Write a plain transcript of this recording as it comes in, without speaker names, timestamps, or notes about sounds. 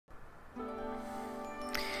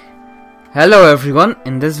Hello everyone,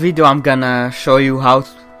 in this video I'm gonna show you how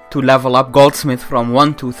to level up Goldsmith from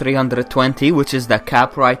 1 to 320, which is the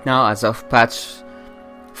cap right now as of patch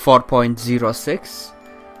 4.06.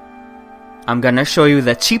 I'm gonna show you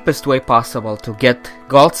the cheapest way possible to get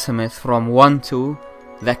Goldsmith from 1 to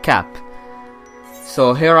the cap.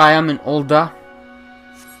 So here I am in Ulda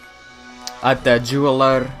at the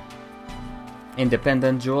jeweler,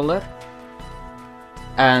 independent jeweler,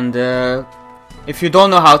 and if you don't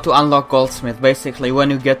know how to unlock Goldsmith, basically when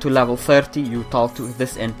you get to level 30 you talk to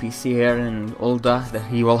this NPC here in Ulda, that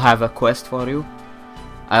he will have a quest for you.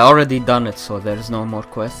 I already done it, so there's no more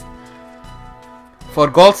quest. For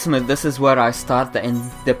Goldsmith, this is where I start, the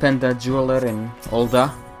independent jeweler in Ulda.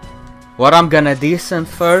 What I'm gonna descent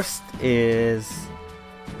first is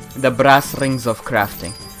the brass rings of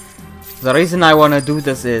crafting. The reason I wanna do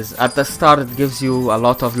this is, at the start it gives you a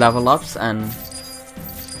lot of level ups, and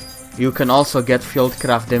you can also get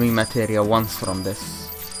Fieldcraft demi materia once from this,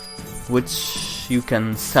 which you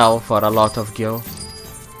can sell for a lot of gil.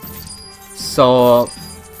 So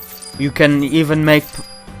you can even make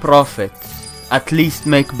profit, at least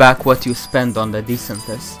make back what you spend on the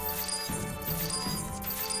Desynthesis.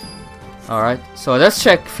 Alright, so let's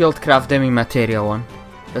check Fieldcraft demi materia one.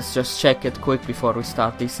 Let's just check it quick before we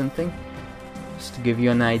start decenting, just to give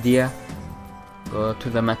you an idea. Go to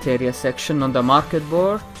the materia section on the market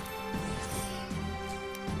board.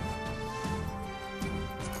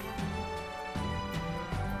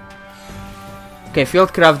 Okay,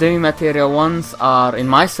 Fieldcraft demi materia ones are in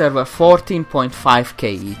my server 14.5k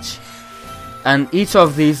each, and each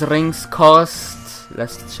of these rings cost,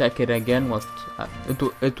 let's check it again, what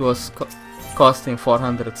it was costing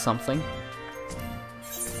 400 something,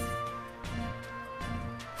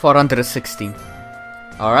 416.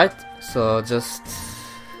 Alright, so just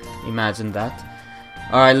imagine that.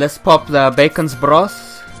 Alright, let's pop the bacon's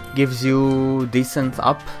broth, gives you decent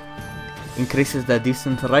up, increases the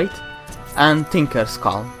decent rate. And Tinker's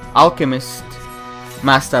Calm. Alchemist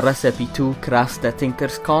Master Recipe 2 crafts the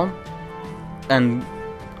Tinker's Calm, and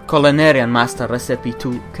Culinarian Master Recipe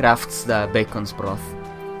 2 crafts the Bacon's Broth.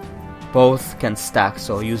 Both can stack,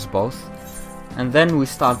 so use both. And then we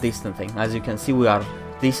start decenting. As you can see, we are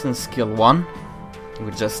decent skill 1.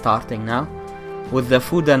 We're just starting now. With the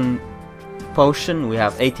food and potion we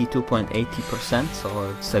have 82.80%,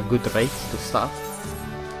 so it's a good rate to start.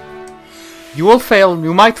 You will fail,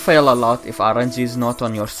 you might fail a lot if RNG is not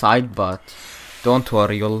on your side, but don't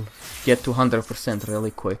worry, you'll get to 100%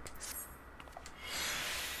 really quick.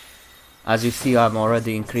 As you see, I'm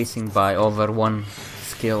already increasing by over 1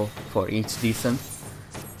 skill for each decent.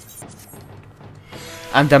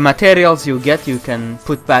 And the materials you get, you can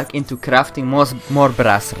put back into crafting more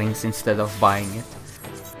brass rings instead of buying it,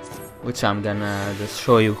 which I'm gonna just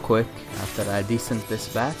show you quick after I decent this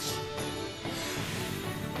batch.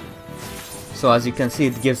 So as you can see,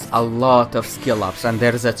 it gives a lot of skill ups, and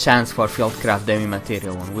there is a chance for Fieldcraft demi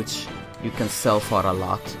materia one, which you can sell for a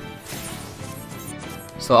lot.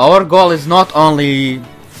 So our goal is not only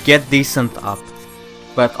get decent up,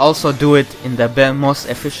 but also do it in the most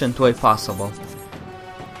efficient way possible.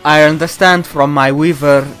 I understand from my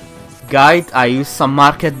Weaver guide, I used some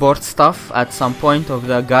market board stuff at some point of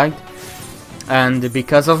the guide, and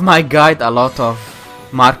because of my guide a lot of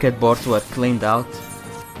market boards were cleaned out.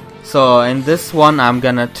 So in this one I'm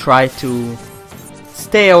gonna try to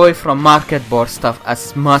stay away from market board stuff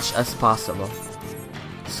as much as possible,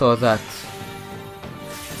 so that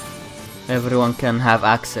everyone can have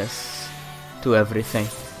access to everything.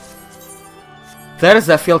 There is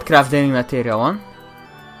a Fieldcraft demi materia one.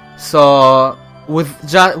 So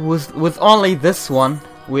with only this one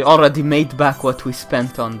we already made back what we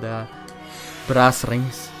spent on the brass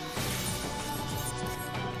rings.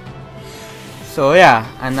 So yeah,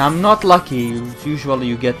 and I'm not lucky, usually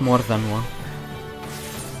you get more than one.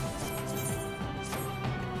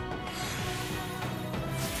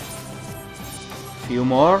 Few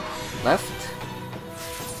more left.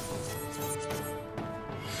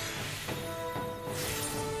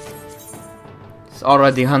 It's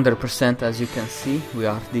already 100%, as you can see. We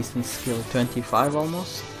are decent skill 25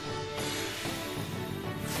 almost.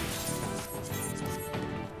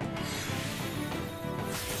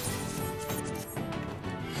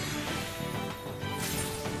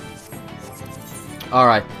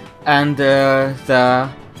 Alright, and the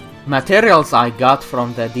materials I got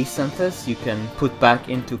from the Desynthesis you can put back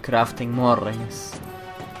into crafting more rings.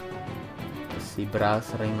 Let's see,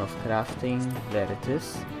 brass ring of crafting, there it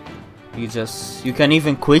is. You can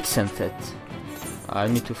even quick synth it. I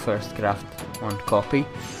need to first craft one copy.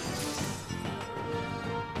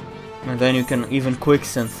 And then you can even quick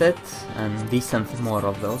synth it and desynth more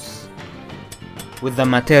of those. with the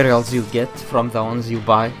materials you get from the ones you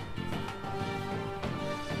buy.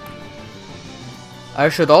 I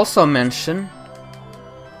should also mention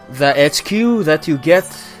the HQ that you get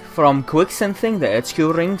from quicksynthing, the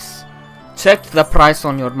HQ rings. Check the price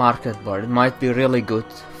on your market board. It might be really good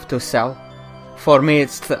to sell. For me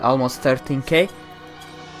it's almost 13k.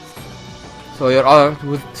 So you're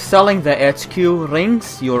with selling the HQ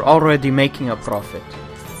rings, you're already making a profit.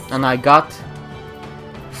 And I got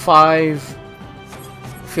 5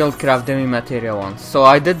 Fieldcraft demi materia ones. So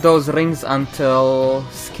I did those rings until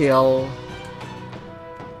skill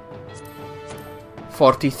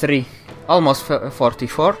 43, almost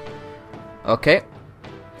 44. Okay.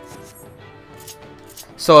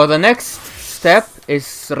 So the next step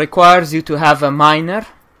requires you to have a miner.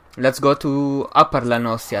 Let's go to Upper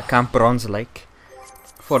Lanosia, Camp Bronze Lake,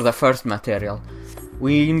 for the first material.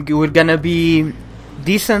 We're gonna be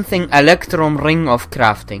desynthing Electrum Ring of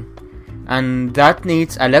Crafting, and that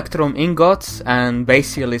needs Electrum Ingots and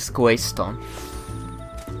Basilisk Waystone.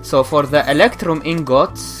 So for the Electrum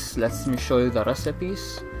Ingots, let me show you the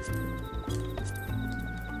recipes.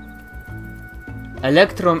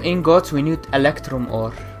 Electrum Ingots, we need Electrum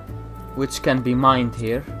Ore, which can be mined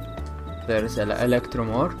here. There is Electrum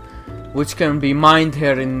Ore, which can be mined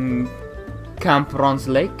here in Camp Bronze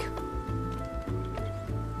Lake.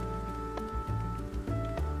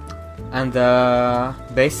 And the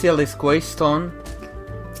Basilisk Waystone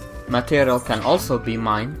material can also be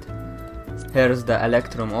mined. Here's the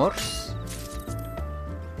Electrum Ores.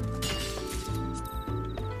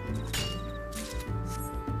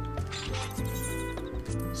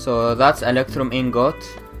 So that's Electrum Ingot.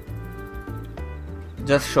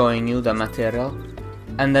 Just showing you the material.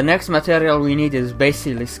 And the next material we need is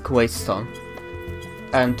Basilisk Waystone.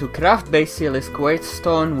 And to craft Basilisk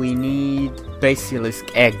Waystone we need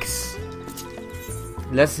Basilisk Eggs.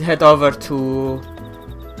 Let's head over to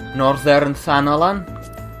Northern Thanalan.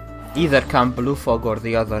 Either Camp Blue Fog or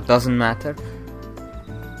the other, doesn't matter.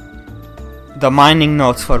 The mining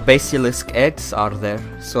nodes for Basilisk Eggs are there.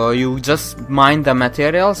 So you just mine the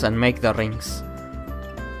materials and make the rings.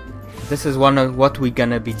 This is one of what we're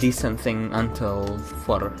gonna be desynthing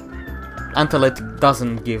until it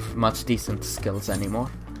doesn't give much decent skills anymore.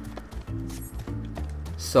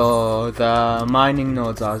 So the mining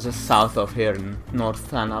nodes are just south of here in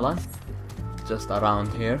North Thanalan, just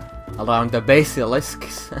around here, around the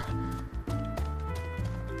basilisks.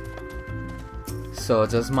 So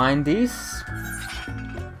just mine these.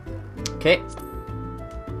 Okay.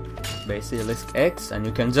 Basilisk eggs, and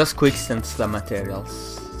you can just quick sense the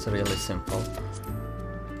materials. It's really simple.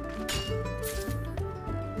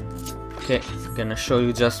 Okay, I'm gonna show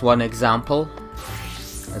you just one example.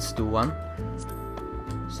 Let's do one.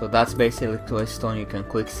 So that's Basilisk Waystone, you can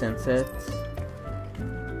quick sense it.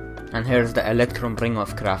 And here's the Electrum Ring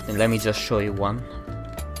of Crafting. Let me just show you one.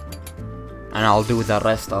 And I'll do the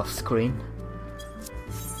rest off screen.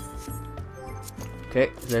 Okay,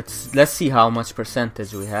 let's see how much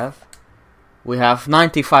percentage we have. We have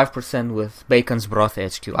 95% with Bacon's Broth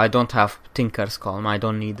HQ. I don't have Tinker's Column, I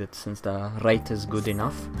don't need it since the rate is good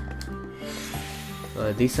enough.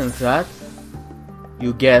 So decent that.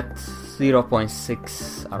 You get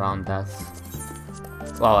 0.6 around that.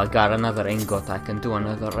 Wow, I got another ingot, I can do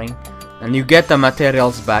another ring. And you get the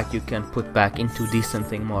materials back, you can put back into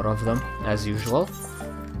desynthing more of them, as usual.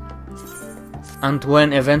 And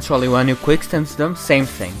eventually when you quick sense them, same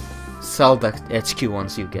thing. Sell the HQ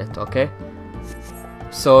ones you get, okay?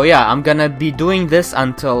 So yeah, I'm gonna be doing this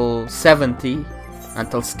until 70,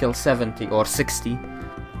 until skill 70 or 60.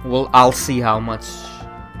 I'll see how much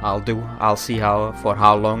I'll do. I'll see for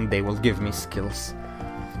how long they will give me skills.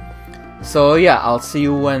 So yeah, I'll see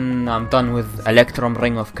you when I'm done with Electrum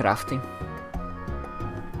Ring of Crafting.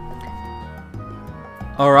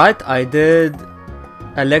 Alright, I did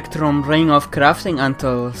Electrum Ring of Crafting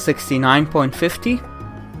until 69.50.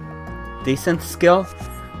 Decent skill.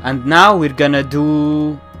 And now we're gonna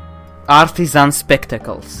do Artisan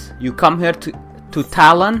Spectacles. You come here to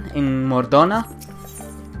Talon in Mordona.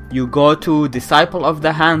 You go to Disciple of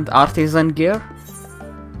the Hand Artisan Gear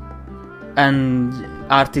and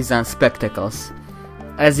Artisan Spectacles.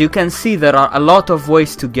 As you can see, there are a lot of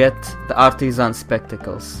ways to get the Artisan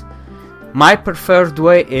Spectacles. My preferred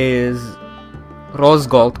way is Rose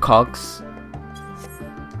Gold Cogs.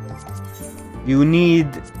 You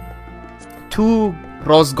need 2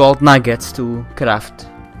 Rose Gold Nuggets to craft.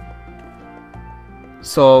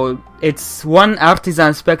 So it's 1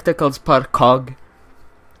 Artisan Spectacles per cog,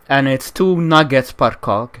 and it's 2 nuggets per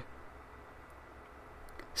cog.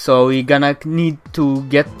 So we're gonna need to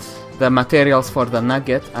get the materials for the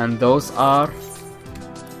nugget, and those are,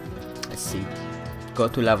 let's see, go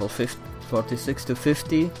to level 46 to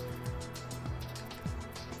 50.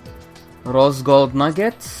 Rose gold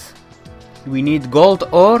nuggets. We need gold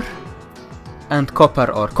ore and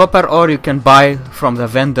copper ore. Copper ore you can buy from the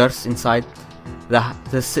vendors inside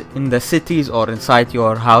in the cities or inside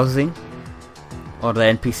your housing, or the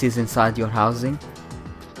NPCs inside your housing.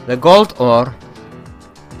 The gold ore,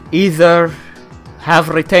 either have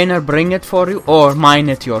retainer bring it for you or mine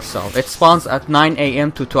it yourself. It spawns at 9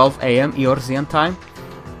 AM to 12 AM Eorzean time.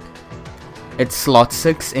 It's slot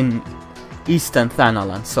 6 in Eastern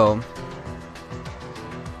Thanalan, so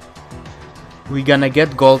we're gonna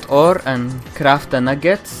get gold ore and craft the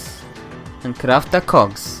nuggets and craft the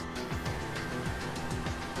cogs.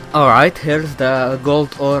 Alright, here's the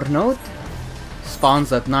gold ore node.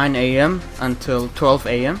 Spawns at 9 AM until 12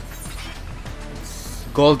 AM.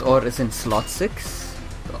 Gold ore is in slot 6.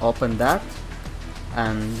 Open that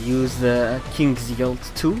and use the King's Yield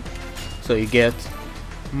 2 so you get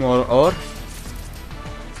more ore.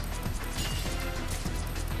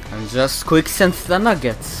 And just quick synth the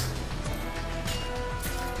nuggets.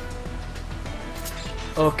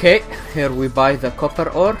 Okay, here we buy the copper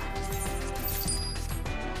ore.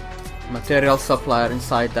 Material supplier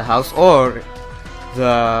inside the house, or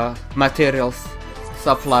the materials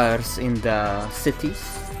suppliers in the cities.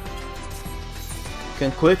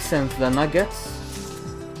 Can quick synth the nuggets.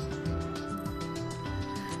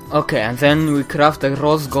 Okay, and then we craft the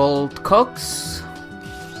rose gold cogs.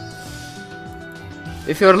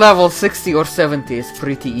 If you're level 60 or 70, it's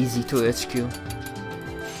pretty easy to HQ.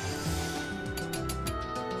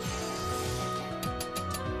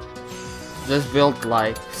 Just build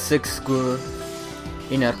like 6 good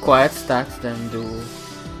inner quiet stacks, then do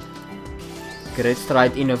Great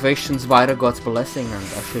Stride Innovations by the God's Blessing, and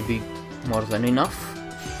that should be more than enough.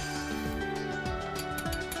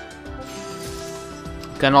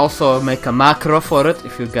 You can also make a macro for it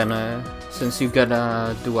if you're gonna, since you're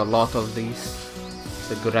gonna do a lot of these.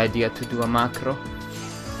 It's a good idea to do a macro.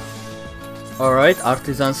 Alright,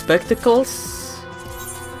 Artisan Spectacles.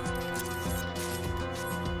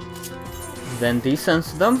 Then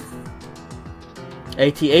descends them.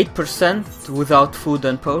 88% without food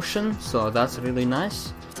and potion, so that's really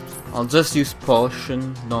nice. I'll just use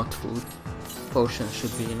potion, not food. Potion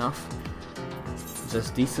should be enough.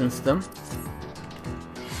 Just descends them.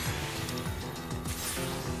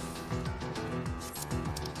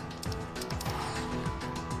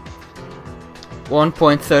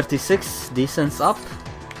 .36 descents up.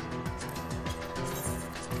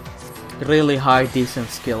 Really high decent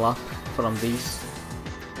skill up from these.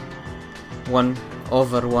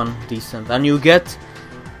 1/1 decent, and you get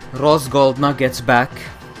rose gold nuggets back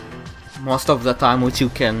most of the time, which you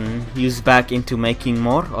can use back into making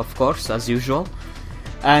more, of course, as usual.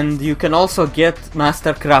 And you can also get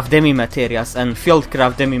Mastercraft Demi-Materials and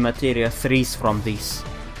Fieldcraft Demi-Materia 3s from these.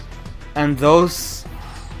 And those,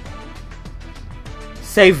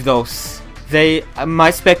 save those. They,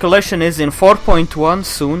 my speculation is in 4.1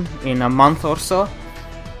 soon, in a month or so,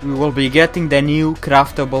 we will be getting the new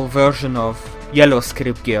craftable version of Yellow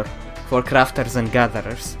Script gear for crafters and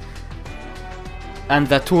gatherers. And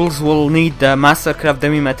the tools will need the Mastercraft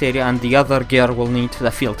Demi-Materia, and the other gear will need the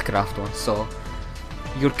Fieldcraft one. So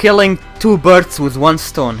you're killing 2 birds with 1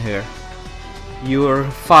 stone here. You're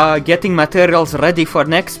getting materials ready for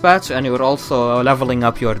next patch, and you're also leveling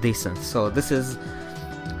up your decent. So this is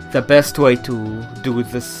the best way to do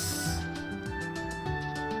this.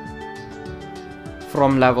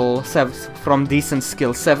 From level 7, from decent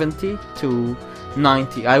skill 70 to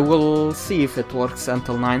 90. I will see if it works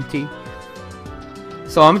until 90.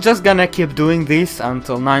 So I'm just gonna keep doing this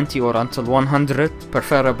until 90 or until 100,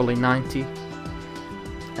 preferably 90.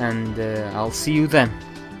 And I'll see you then.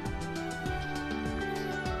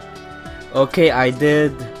 Okay, I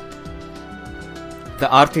did the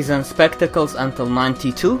Artisan Spectacles until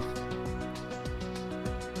 92.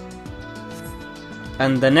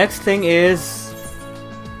 And the next thing is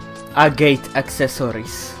agate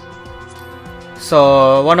accessories.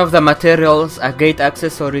 So one of the materials agate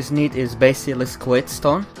accessories need is Basilisk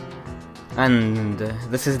Whetstone, and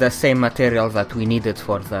this is the same material that we needed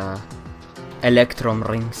for the Electrum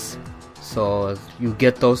rings, so you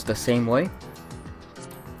get those the same way.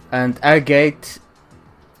 And agate,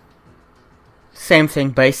 same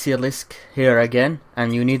thing, Basilisk here again,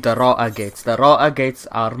 and you need the raw agates. The raw agates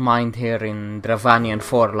are mined here in Dravanian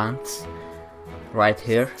Forelands, right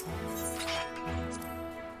here.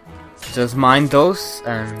 Just mine those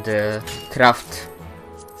and craft.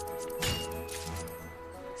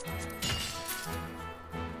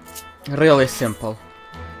 Really simple.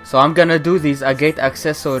 So I'm gonna do these agate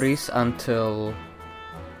accessories until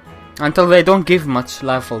until they don't give much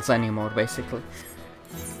levels anymore, basically.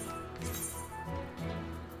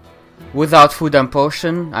 Without food and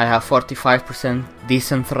potion, I have 45%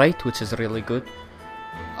 decent rate, which is really good.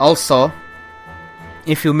 Also,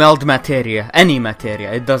 if you meld materia, any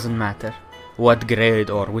materia, it doesn't matter what grade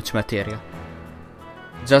or which materia.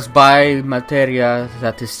 Just buy materia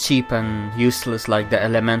that is cheap and useless, like the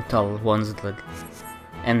elemental ones,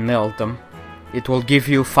 and meld them. It will give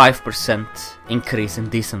you 5% increase in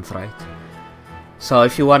decent rate. So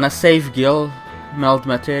if you wanna save gil, meld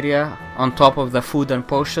materia on top of the food and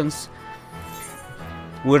potions.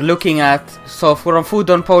 We're looking at, so from food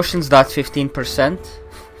and potions that's 15%,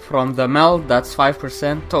 from the meld that's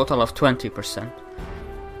 5%, total of 20%.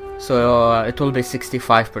 So it will be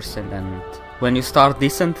 65%, and when you start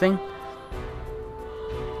decenting,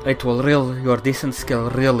 it will your decent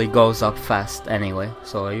skill really goes up fast anyway,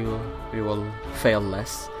 so you will fail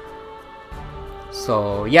less.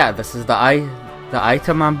 So yeah, this is the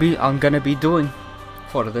item I'm gonna be doing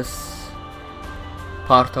for this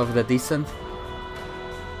part of the decent.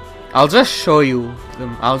 I'll just show you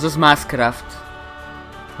them. I'll just mass craft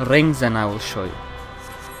rings and I will show you.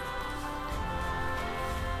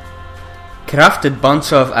 Crafted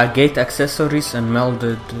bunch of agate accessories and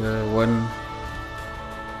melded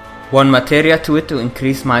one materia to it to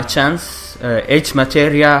increase my chance. Each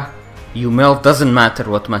materia you meld doesn't matter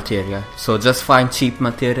what materia, so just find cheap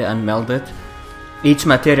materia and meld it. Each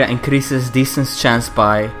materia increases decent chance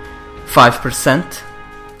by 5%.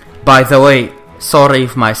 By the way, sorry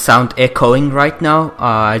if my sound echoing right now.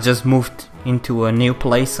 I just moved into a new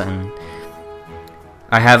place and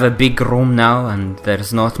I have a big room now and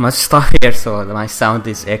there's not much stuff here, so my sound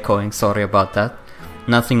is echoing. Sorry about that.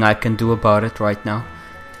 Nothing I can do about it right now.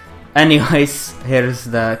 Anyways, here's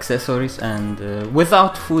the accessories, and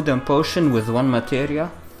without food and potion with one materia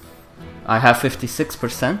I have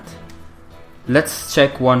 56%. Let's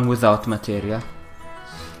check one without materia.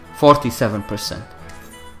 47%.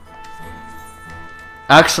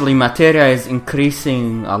 Actually, materia is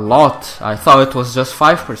increasing a lot. I thought it was just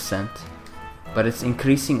 5%, but it's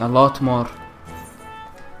increasing a lot more.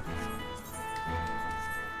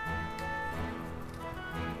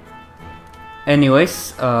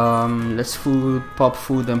 Anyways, let's pop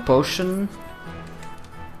food and potion.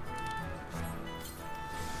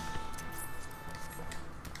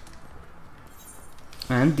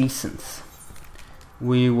 And decent.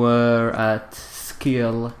 We were at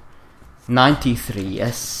skill 93,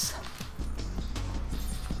 yes.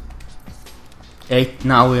 8.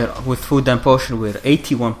 Now we're with food and potion. We're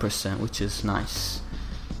 81%, which is nice.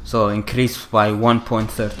 So increased by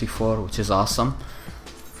 1.34, which is awesome.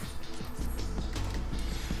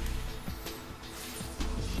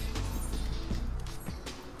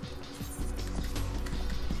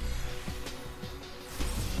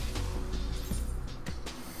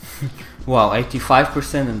 Wow,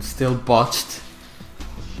 85% and still botched.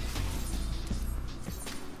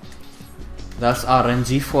 That's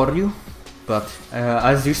RNG for you. But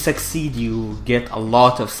as you succeed, you get a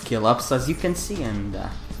lot of skill ups, as you can see, and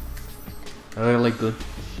really good.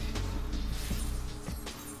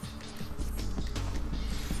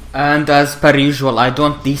 And as per usual, I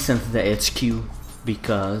don't decent the HQ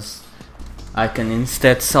because I can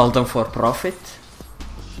instead sell them for profit.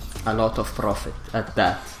 A lot of profit at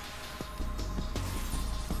that.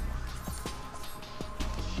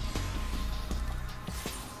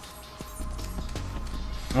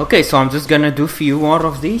 Okay, so I'm just gonna do a few more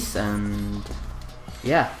of these and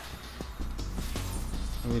yeah,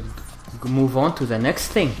 we'll move on to the next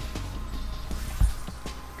thing.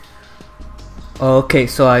 Okay,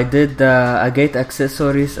 so I did the agate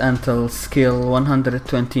accessories until skill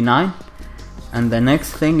 129, and the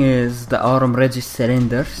next thing is the Aurum Regis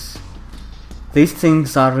cylinders. These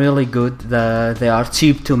things are really good. They are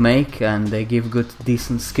cheap to make and they give good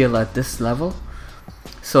decent skill at this level.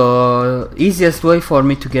 So easiest way for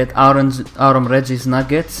me to get Aurum Regis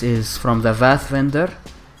nuggets is from the Vath vendor,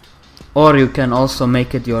 or you can also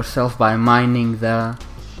make it yourself by mining the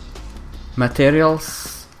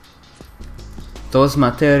materials. Those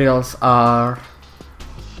materials are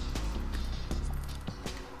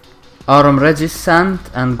Aurum Regis sand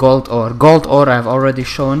and gold ore. Gold ore I've already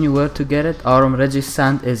shown you where to get it. Aurum Regis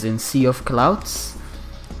sand is in Sea of Clouds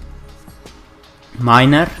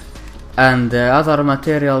miner. And the other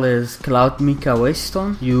material is Cloud Mica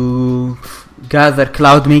Waystone. You gather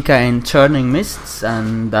Cloud Mica in Churning Mists,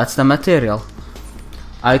 and that's the material.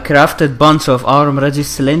 I crafted bunch of Aurum Regis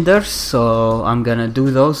cylinders, so I'm gonna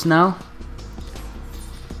do those now.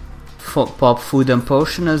 Pop food and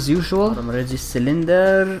potion as usual. Aurum Regis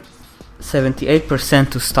cylinder,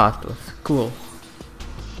 78% to start with. Cool.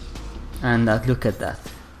 And look at that.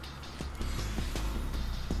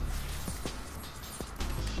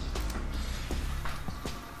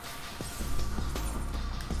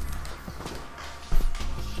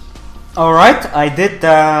 Alright, I did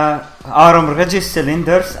the Arum Regis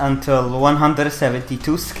cylinders until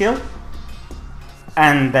 172 skill.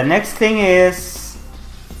 And the next thing is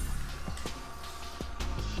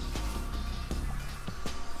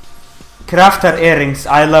Crafter earrings,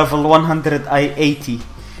 I level 180.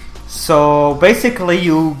 So basically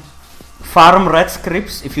you farm red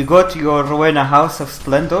scripts. If you go to your Rowena House of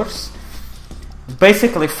Splendors,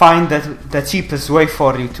 basically find the cheapest way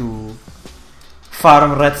for you to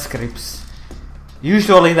farm red scripts.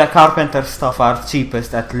 Usually the carpenter stuff are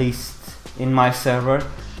cheapest, at least in my server,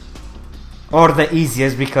 or the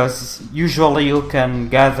easiest, because usually you can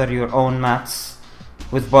gather your own mats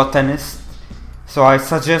with botanist. So I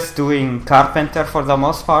suggest doing carpenter for the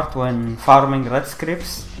most part when farming red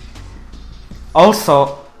scripts.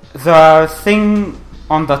 Also, the thing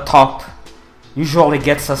on the top usually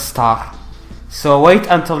gets a star, so wait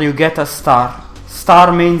until you get a star.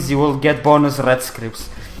 Star means you will get bonus red scripts.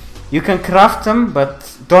 You can craft them,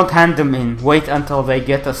 but don't hand them in. Wait until they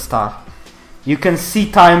get a star. You can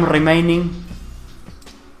see time remaining.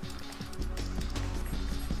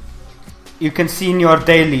 You can see in your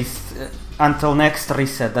dailies until next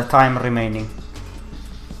reset the time remaining.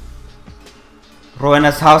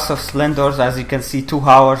 Rowena's House of Splendors, as you can see, 2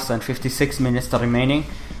 hours and 56 minutes remaining.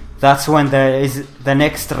 That's when the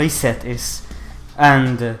next reset is.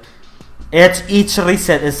 And each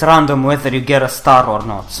reset is random whether you get a star or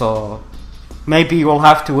not. So maybe you will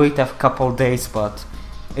have to wait a couple days, but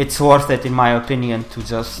it's worth it in my opinion to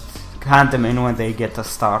just hand them in when they get a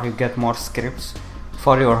star. You get more scripts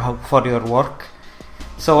for your work.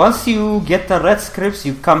 So once you get the red scripts,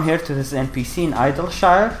 you come here to this NPC in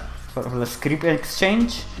Idleshire for the script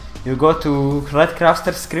exchange. You go to Red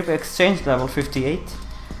Crafter Script Exchange level 58,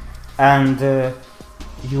 and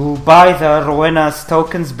you buy the Rowena's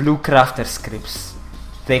tokens blue crafter scripts.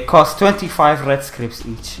 They cost 25 red scripts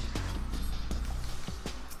each.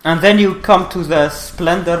 And then you come to the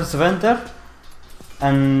Splendors vendor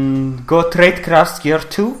and go trade crafts gear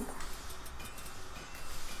 2.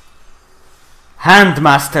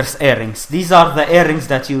 Handmaster's earrings. These are the earrings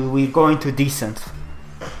that we're going to desynth.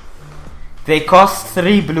 They cost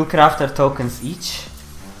 3 blue crafter tokens each.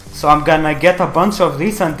 So I'm gonna get a bunch of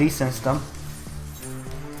these and desynth them.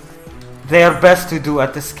 They are best to do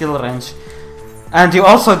at the skill range. And you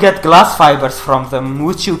also get glass fibers from them,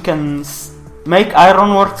 which you can make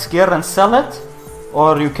ironworks gear and sell it,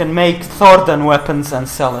 or you can make Thordan weapons and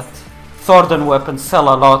sell it. Thordan weapons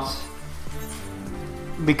sell a lot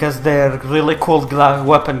because they're really cool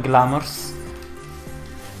weapon glamours.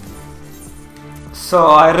 So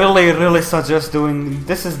I really suggest doing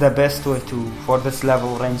this. Is the best way for this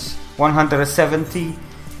level range. 170.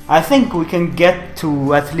 I think we can get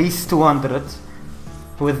to at least 200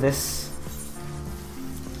 with this.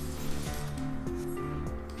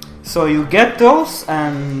 So you get those,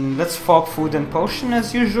 and let's swap food and potion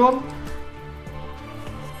as usual.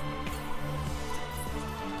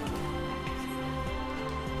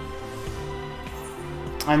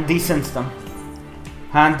 And desynth them.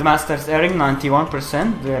 Handmaster's earring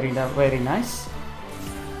 91%, very nice.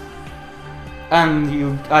 And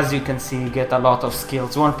you, as you can see, you get a lot of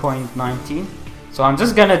skills, 1.19. So I'm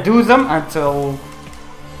just gonna do them until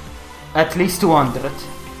at least 200.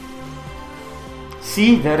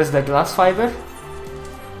 See, there is the glass fiber.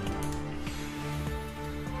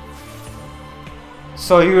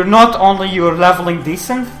 So you're not only leveling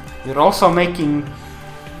decent, you're also making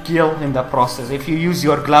gil in the process. If you use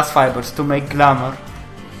your glass fibers to make glamour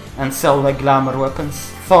and sell the glamour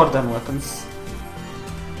weapons, Thordan weapons.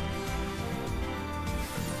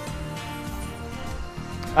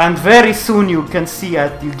 And very soon you can see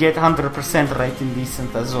you get 100% rate in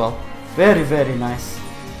decent as well. Very nice.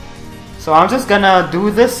 So I'm just gonna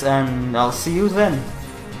do this and I'll see you then.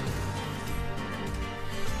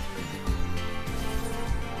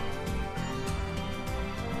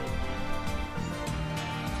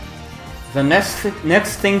 The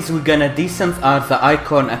next things we're gonna desynth are the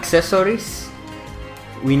icon accessories.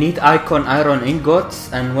 We need icon iron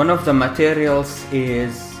ingots, and one of the materials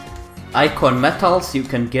is icon metals. You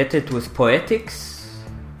can get it with Poetics.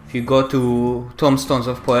 If you go to Tombstones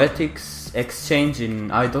of Poetics exchange in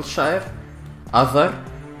Idleshire,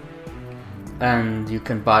 and you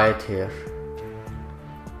can buy it here.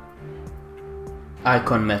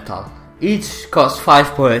 Icon metal. Each costs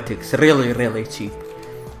 5 Poetics, really cheap.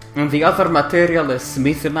 And the other material is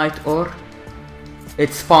Smithonite ore.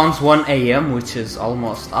 It spawns 1 AM, which is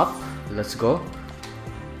almost up. Let's go.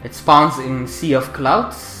 It spawns in Sea of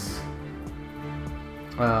Clouds.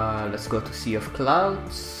 Let's go to Sea of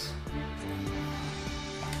Clouds.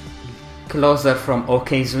 Closer from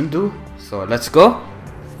OK Zundu. So let's go.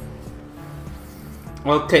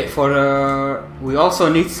 Okay, we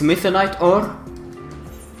also need Smithonite ore.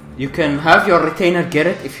 You can have your retainer get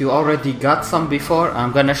it if you already got some before.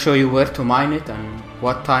 I'm gonna show you where to mine it and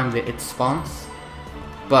what time it spawns.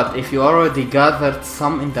 But if you already gathered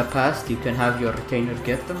some in the past, you can have your retainer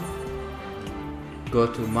get them. Go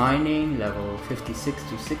to mining, level 56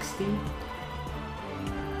 to 60.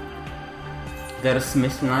 There's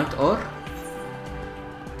Smithonite ore.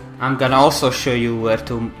 I'm gonna also show you where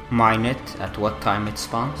to mine it, at what time it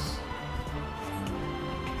spawns.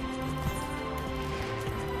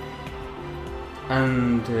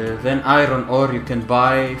 And then iron ore you can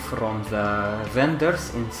buy from the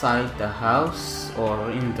vendors inside the house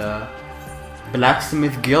or in the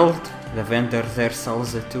blacksmith guild. The vendor there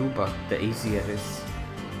sells it too, but the easier is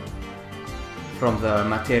from the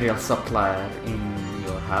material supplier in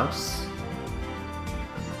your house.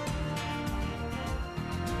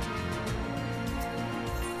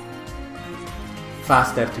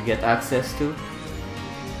 Faster to get access to.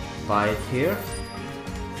 Buy it here.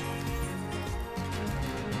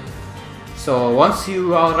 So once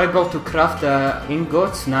you are able to craft the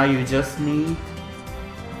ingots, now you just need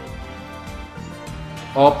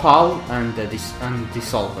opal and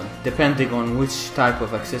dissolvent, depending on which type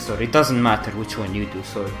of accessory. It doesn't matter which one you do,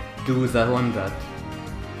 so do the one that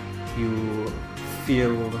you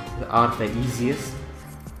feel are the easiest.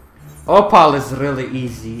 Opal is really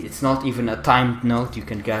easy. It's not even a timed node. You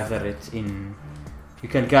can gather it in. You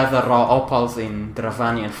can gather raw opals in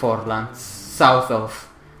Dravanian Forelands, south of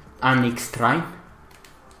Annix Shrine.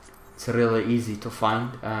 It's really easy to find,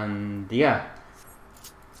 and yeah.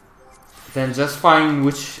 Then just find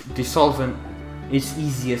which dissolvent is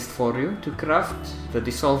easiest for you to craft. The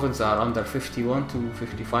dissolvents are under 51 to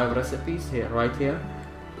 55 recipes here, right here.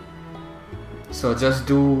 So just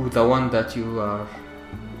do the one that you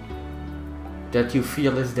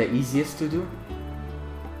feel is the easiest to do.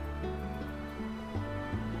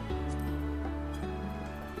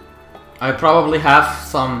 I probably have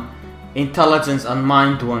some intelligence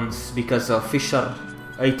unmined ones because of Fisher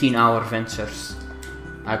 18-hour ventures.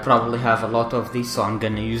 I probably have a lot of these, so I'm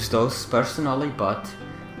gonna use those personally, but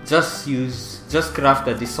just craft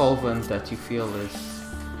the dissolvent that you feel is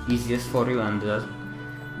easiest for you, and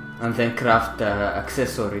then craft the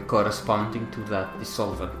accessory corresponding to that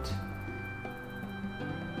dissolvent.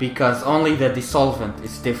 Because only the dissolvent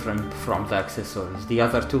is different from the accessories. The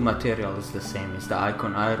other two materials is the same, it's the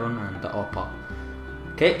icon iron and the opal.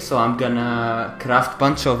 Okay, so I'm gonna craft a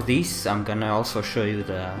bunch of these. I'm gonna also show you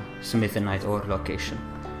the Smithonite ore location.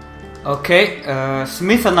 Okay,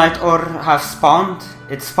 Smithonite ore have spawned.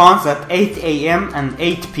 It spawns at 8 AM and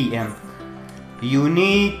 8 PM. You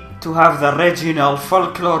need to have the regional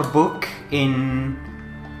folklore book in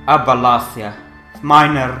Abalathia.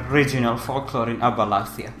 Minor regional folklore in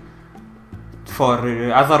Abalathia.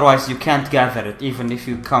 Otherwise you can't gather it, even if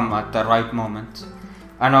you come at the right moment.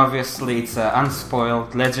 And obviously it's an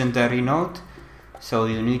unspoiled legendary node, so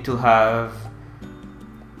you need to have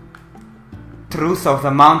Truth of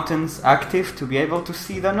the Mountains active to be able to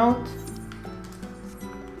see the node.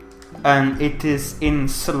 And it is in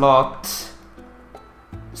slot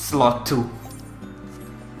 2.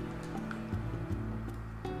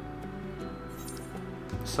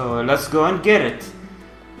 So let's go and get it.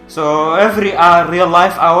 So every real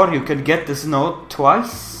life hour you can get this node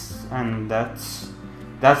twice, and that's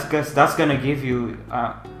gonna give you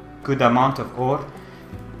a good amount of ore.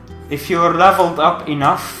 If you're leveled up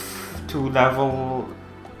enough to level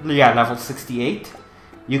 68,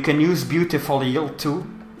 you can use Beautiful Yield too,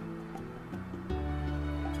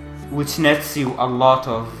 which nets you a lot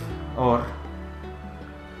of ore.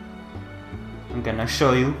 I'm gonna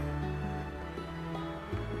show you.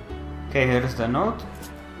 Okay, here's the node.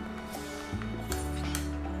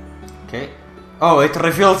 Okay. Oh, it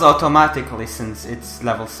reveals automatically since it's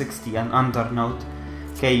level 60 and under node.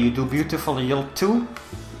 Okay, you do Beautiful Yield 2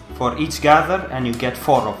 for each gather and you get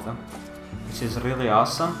 4 of them, which is really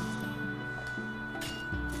awesome.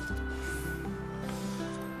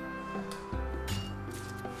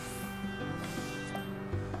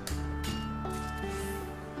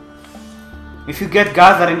 If you get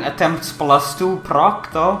gathering attempts +2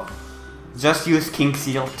 proc though, just use King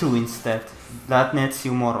Seal 2 instead. That nets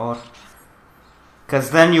you more ore.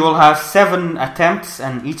 Because then you will have 7 attempts,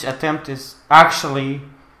 and each attempt is actually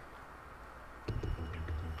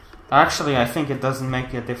I think it doesn't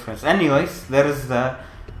make a difference. Anyways, there is the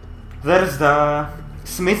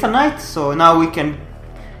Smithonite, so now we can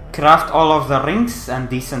craft all of the rings and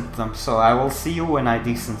descent them. So I will see you when I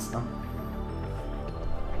descent them.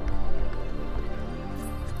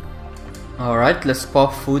 Alright, let's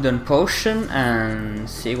pop food and potion and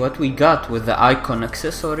see what we got with the icon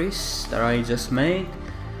accessories that I just made.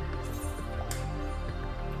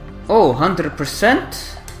 Oh,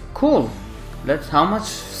 100%? Cool. How much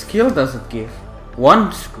skill does it give?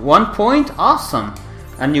 One point? Awesome.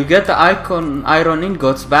 And you get the icon iron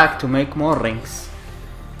ingots back to make more rings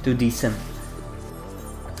to descent.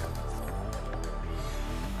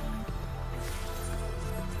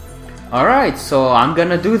 Alright, so I'm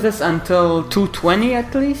gonna do this until 220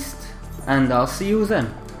 at least, and I'll see you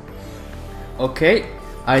then. Okay,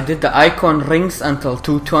 I did the icon rings until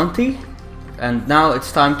 220, and now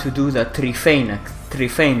it's time to do the Trifane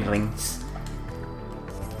rings.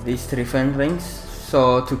 These Trifane rings.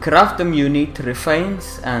 So to craft them you need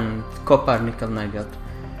Trifanes and copper nickel nugget.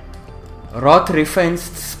 Raw Trifanes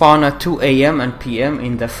spawn at 2 AM and PM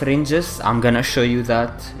in the fringes. I'm gonna show you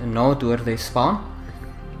that node where they spawn.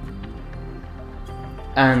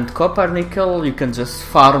 And copper nickel, you can just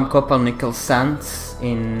farm copper nickel sands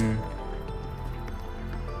in...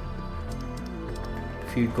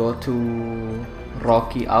 If you go to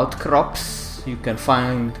rocky outcrops, you can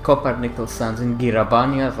find copper nickel sands in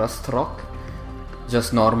Girabania, Rust Rock.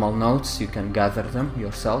 Just normal nodes, you can gather them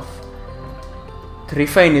yourself.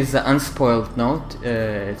 Trifane is the unspoiled node,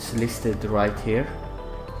 it's listed right here.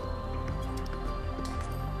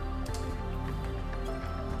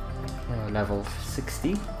 Level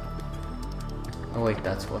 60. Oh wait,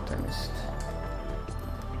 that's what I missed.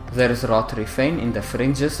 There is raw Trifane in the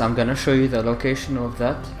fringes. I'm gonna show you the location of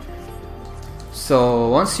that. So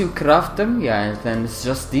once you craft them, yeah, then it's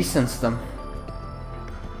just descents them.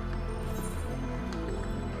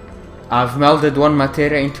 I've melded one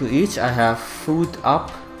materia into each. I have food up,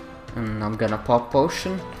 and I'm gonna pop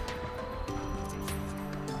potion.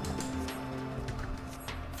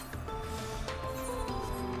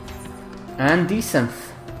 And descent.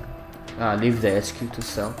 Leave the HQ to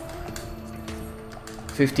sell.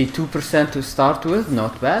 52% to start with,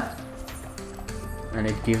 not bad. And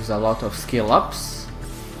it gives a lot of skill ups.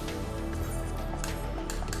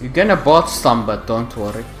 You're gonna botch some, but don't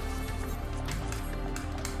worry.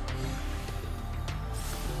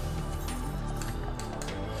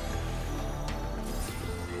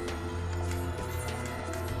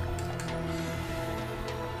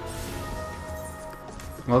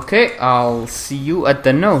 Okay, I'll see you at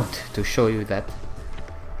the node to show you that.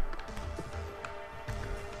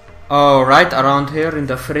 Alright, around here in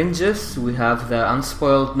the fringes we have the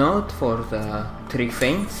unspoiled node for the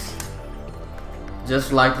Trifanes.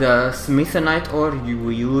 Just like the Smithanite ore, you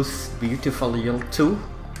use Beautiful Yield 2.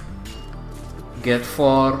 Get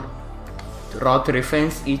 4 raw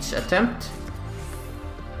Trifanes each attempt.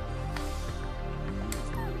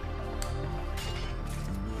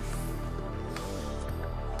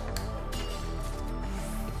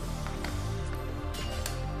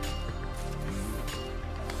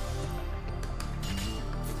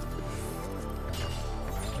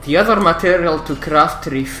 The other material to craft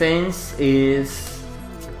Trifanes is,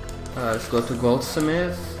 let's go to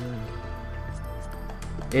Goldsmith,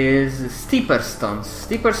 is steeper stones.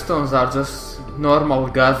 Steeper stones are just normal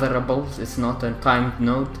gatherables, it's not a timed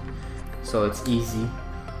node, so it's easy.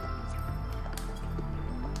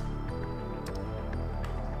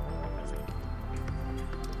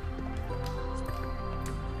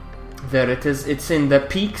 There it is, it's in the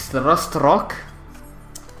peaks, the Rust Rock.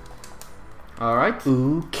 Alright,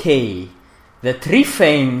 okay. The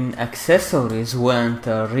Trifane accessories went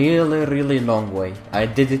a really long way. I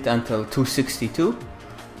did it until 262,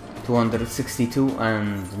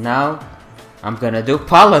 and now I'm gonna do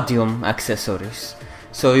Palladium accessories.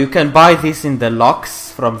 So you can buy these in the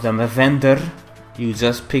locks from the vendor. You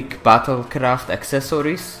just pick Battlecraft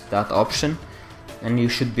accessories, that option, and you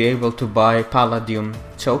should be able to buy Palladium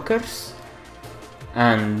chokers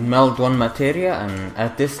and meld one materia, and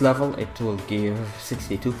at this level it will give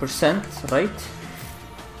 62%, right?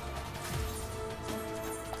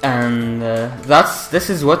 And this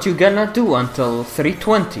is what you're gonna do until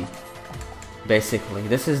 320. Basically,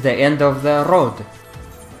 this is the end of the road.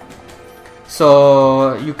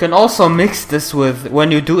 So you can also mix this with, when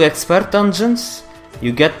you do expert dungeons,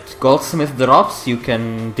 you get Goldsmith drops, you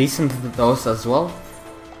can descent those as well.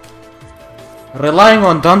 Relying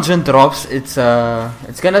on dungeon drops, it's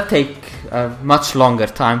gonna take a much longer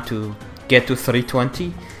time to get to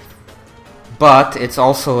 320, but it's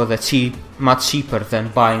also much cheaper than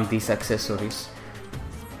buying these accessories.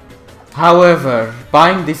 However,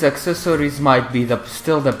 buying these accessories might be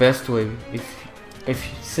still the best way if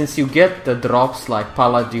since you get the drops like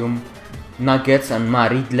palladium, nuggets and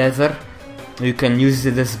married leather, you can use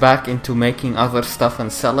this back into making other stuff and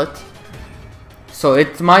sell it. So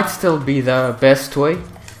it might still be the best way,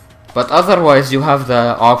 but otherwise you have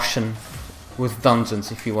the option with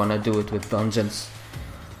dungeons if you want to do it with dungeons.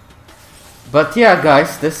 But yeah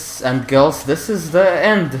guys, this and girls, this is the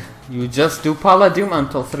end. You just do palladium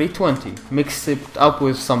until 320. Mix it up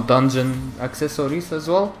with some dungeon accessories as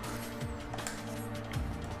well.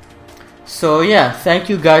 So yeah, thank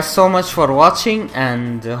you guys so much for watching,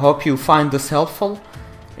 and hope you find this helpful.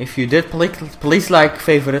 If you did, please like,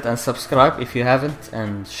 favorite and subscribe if you haven't,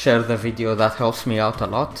 and share the video, that helps me out a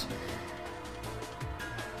lot.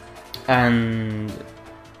 And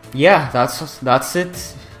yeah, that's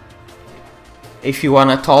it. If you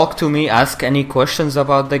wanna talk to me, ask any questions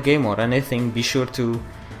about the game or anything, be sure to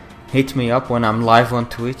hit me up when I'm live on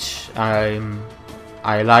Twitch. I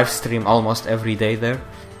live stream almost every day there.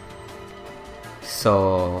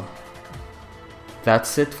 So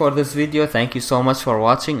that's it for this video. Thank you so much for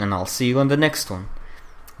watching, and I'll see you on the next one.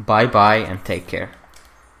 Bye bye and take care.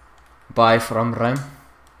 Bye from Rem.